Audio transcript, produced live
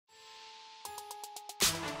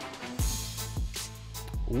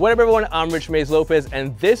What up everyone, I'm Rich Mays Lopez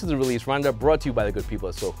and this is the Release Roundup brought to you by the good people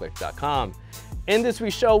at SoulClick.com. In this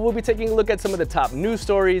week's show, we'll be taking a look at some of the top news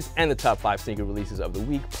stories and the top 5 sneaker releases of the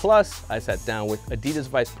week. Plus, I sat down with Adidas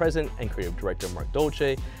Vice President and Creative Director Marc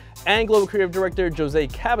Dolce and Global Creative Director Jose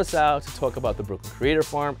Cabasao to talk about the Brooklyn Creator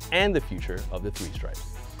Farm and the future of the Three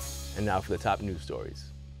Stripes. And now for the top news stories.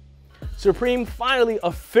 Supreme finally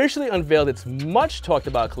officially unveiled its much talked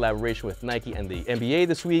about collaboration with Nike and the NBA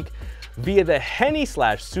this week via the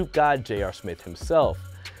Henny/Soup God J.R. Smith himself.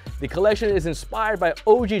 The collection is inspired by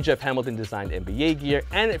OG Jeff Hamilton designed NBA gear,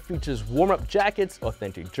 and it features warm-up jackets,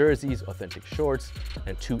 authentic jerseys, authentic shorts,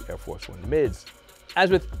 and 2 Air Force One mids. As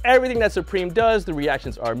with everything that Supreme does, the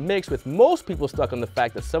reactions are mixed, with most people stuck on the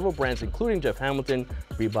fact that several brands including Jeff Hamilton,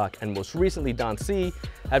 Reebok, and most recently Don C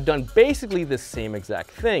have done basically the same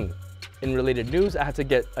exact thing. In related news, I had to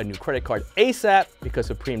get a new credit card ASAP because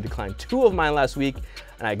Supreme declined 2 of mine last week,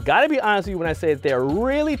 and I gotta be honest with you when I say that they are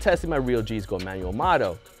really testing my Real G's Go Manual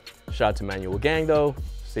motto. Shout out to Manual Gang though,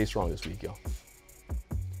 stay strong this week, yo.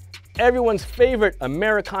 Everyone's favorite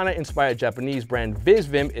Americana-inspired Japanese brand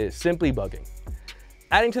VizVim is simply bugging.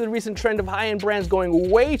 Adding to the recent trend of high-end brands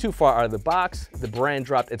going way too far out of the box, the brand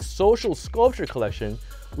dropped its Social Sculpture collection,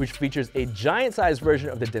 which features a giant-sized version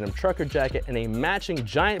of the denim trucker jacket and a matching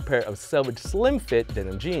giant pair of selvage slim-fit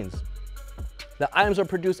denim jeans. The items are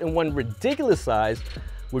produced in one ridiculous size,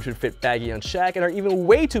 which would fit baggy on Shaq and are even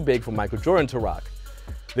way too big for Michael Jordan to rock.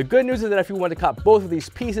 The good news is that if you want to cop both of these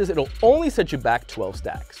pieces, it'll only set you back 12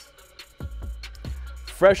 stacks.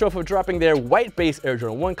 Fresh off of dropping their white-based Air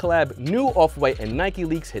Jordan 1 collab, new Off-White and Nike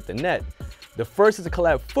leaks hit the net. The first is a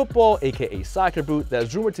collab football, aka soccer boot, that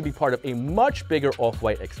is rumored to be part of a much bigger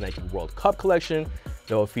Off-White x Nike World Cup collection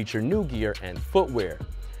that will feature new gear and footwear.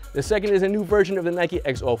 The second is a new version of the Nike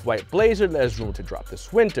x Off-White blazer that is rumored to drop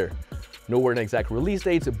this winter. No word on exact release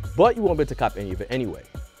dates, but you won't be able to cop any of it anyway.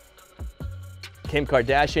 Kim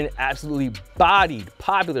Kardashian absolutely bodied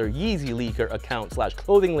popular Yeezy leaker account /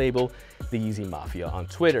 clothing label, the Yeezy Mafia, on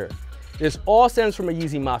Twitter. This all stems from a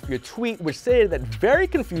Yeezy Mafia tweet which stated that very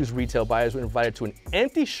confused retail buyers were invited to an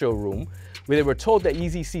empty showroom where they were told that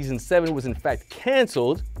Yeezy Season 7 was in fact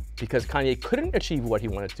canceled because Kanye couldn't achieve what he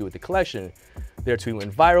wanted to do with the collection. Their tweet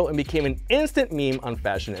went viral and became an instant meme on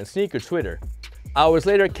fashion and sneaker Twitter. Hours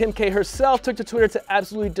later, Kim K herself took to Twitter to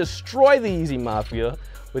absolutely destroy the Yeezy Mafia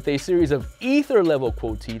with a series of ether-level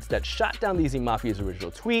quote tweets that shot down the Yeezy Mafia's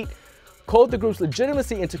original tweet, called the group's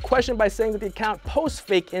legitimacy into question by saying that the account posts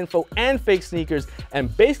fake info and fake sneakers,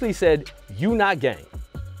 and basically said, "You not gang."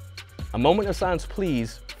 A moment of silence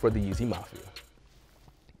please for the Yeezy Mafia.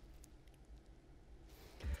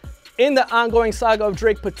 In the ongoing saga of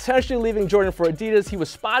Drake potentially leaving Jordan for Adidas, he was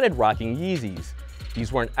spotted rocking Yeezys.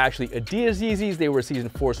 These weren't actually Adidas Yeezys, they were Season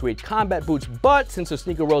 4 suede combat boots, but since the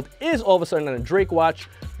sneaker world is all of a sudden on a Drake watch,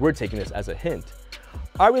 we're taking this as a hint.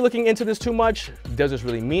 Are we looking into this too much? Does this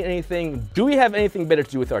really mean anything? Do we have anything better to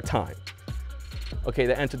do with our time? Okay,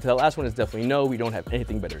 the answer to the last one is definitely no, we don't have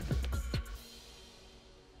anything better to do.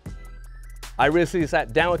 I recently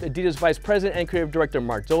sat down with Adidas Vice President and Creative Director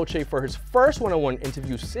Marc Dolce for his first one-on-one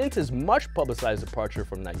interview since his much publicized departure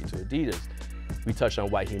from Nike to Adidas. We touched on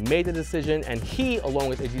why he made the decision, and he, along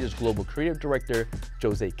with Adidas Global Creative Director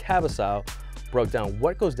Jose Cabasao, broke down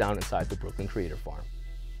what goes down inside the Brooklyn Creator Farm.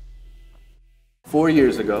 4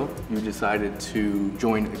 years ago, you decided to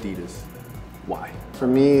join Adidas. Why? For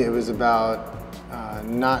me, it was about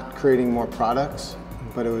not creating more products,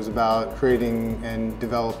 but it was about creating and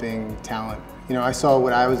developing talent. You know, I saw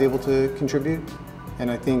what I was able to contribute, and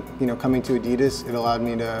I think, you know, coming to Adidas, it allowed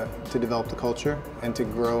me to develop the culture and to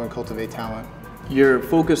grow and cultivate talent. You're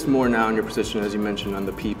focused more now in your position, as you mentioned, on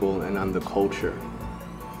the people and on the culture.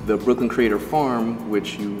 The Brooklyn Creator Farm,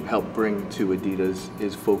 which you helped bring to Adidas,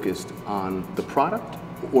 is focused on the product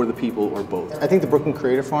or the people or both? I think the Brooklyn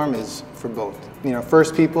Creator Farm is for both. You know,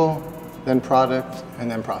 first people, then product, and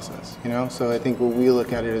then process, you know? So I think what we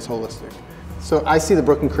look at it as holistic. So I see the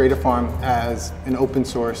Brooklyn Creator Farm as an open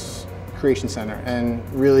source creation center and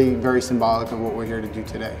really very symbolic of what we're here to do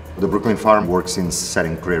today. The Brooklyn Farm works in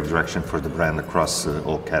setting creative direction for the brand across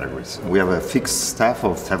all categories. We have a fixed staff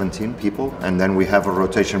of 17 people, and then we have a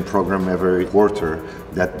rotation program every quarter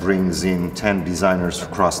that brings in 10 designers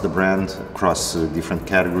across the brand, across different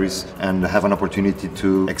categories, and have an opportunity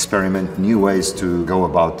to experiment new ways to go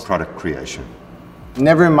about product creation.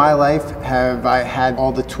 Never in my life have I had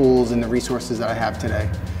all the tools and the resources that I have today.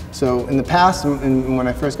 So in the past, and when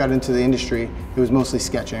I first got into the industry, it was mostly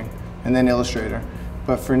sketching and then Illustrator.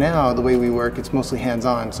 But for now, the way we work, it's mostly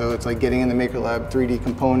hands-on. So it's like getting in the Maker Lab, 3D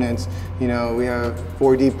components, you know, we have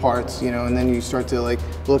 4D parts, you know, and then you start to like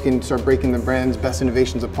look and start breaking the brand's best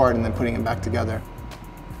innovations apart and then putting it back together.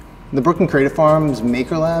 The Brooklyn Creative Farm's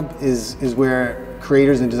Maker Lab is where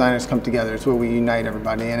creators and designers come together. It's where we unite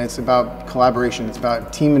everybody, and it's about collaboration. It's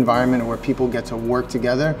about team environment where people get to work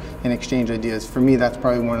together and exchange ideas. For me, that's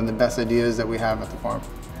probably one of the best ideas that we have at the farm.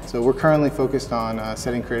 So we're currently focused on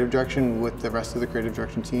setting creative direction with the rest of the creative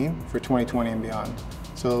direction team for 2020 and beyond.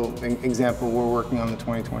 So, an example, we're working on the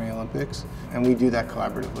 2020 Olympics, and we do that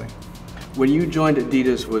collaboratively. When you joined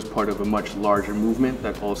Adidas was part of a much larger movement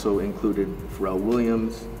that also included Pharrell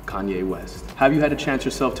Williams, Kanye West. Have you had a chance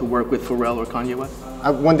yourself to work with Pharrell or Kanye West?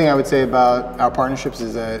 One thing I would say about our partnerships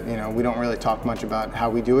is that we don't really talk much about how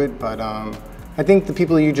we do it, but I think the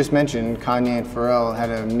people you just mentioned, Kanye and Pharrell, had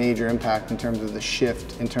a major impact in terms of the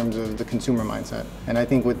shift, in terms of the consumer mindset. And I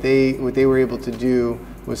think what they were able to do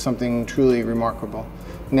was something truly remarkable.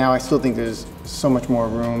 Now, I still think there's so much more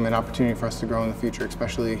room and opportunity for us to grow in the future,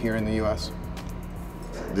 especially here in the US.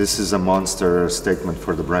 This is a monster statement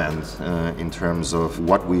for the brand in terms of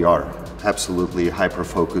what we are. Absolutely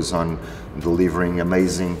hyper-focus on delivering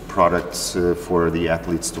amazing products for the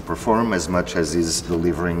athletes to perform, as much as is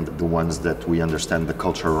delivering the ones that we understand the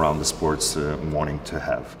culture around the sports wanting to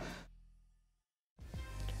have.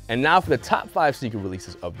 And now for the top 5 sneaker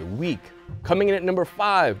releases of the week. Coming in at number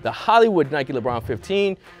 5, the Hollywood Nike LeBron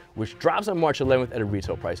 15, which drops on March 11th at a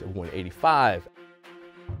retail price of $185.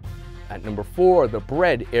 At number 4, the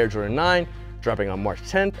Bread Air Jordan 9, dropping on March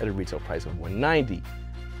 10th at a retail price of $190.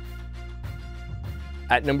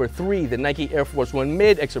 At number 3, the Nike Air Force 1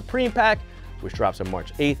 Mid X Supreme Pack, which drops on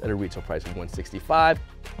March 8th at a retail price of $165.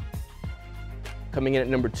 Coming in at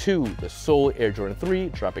number 2, the Soul Air Jordan 3,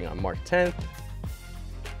 dropping on March 10th.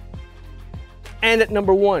 And at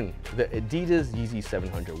number 1, the Adidas Yeezy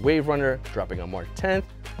 700 Waverunner, dropping on March 10th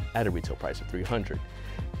at a retail price of $300.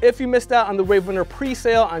 If you missed out on the Waverunner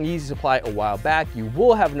pre-sale on Yeezy Supply a while back, you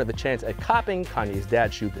will have another chance at copping Kanye's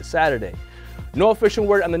dad's shoe this Saturday. No official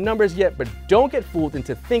word on the numbers yet, but don't get fooled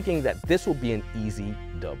into thinking that this will be an easy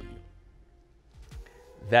W.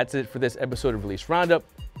 That's it for this episode of Release Roundup.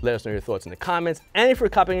 Let us know your thoughts in the comments, and if you're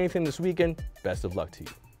copying anything this weekend, best of luck to you.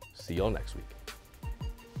 See y'all next week.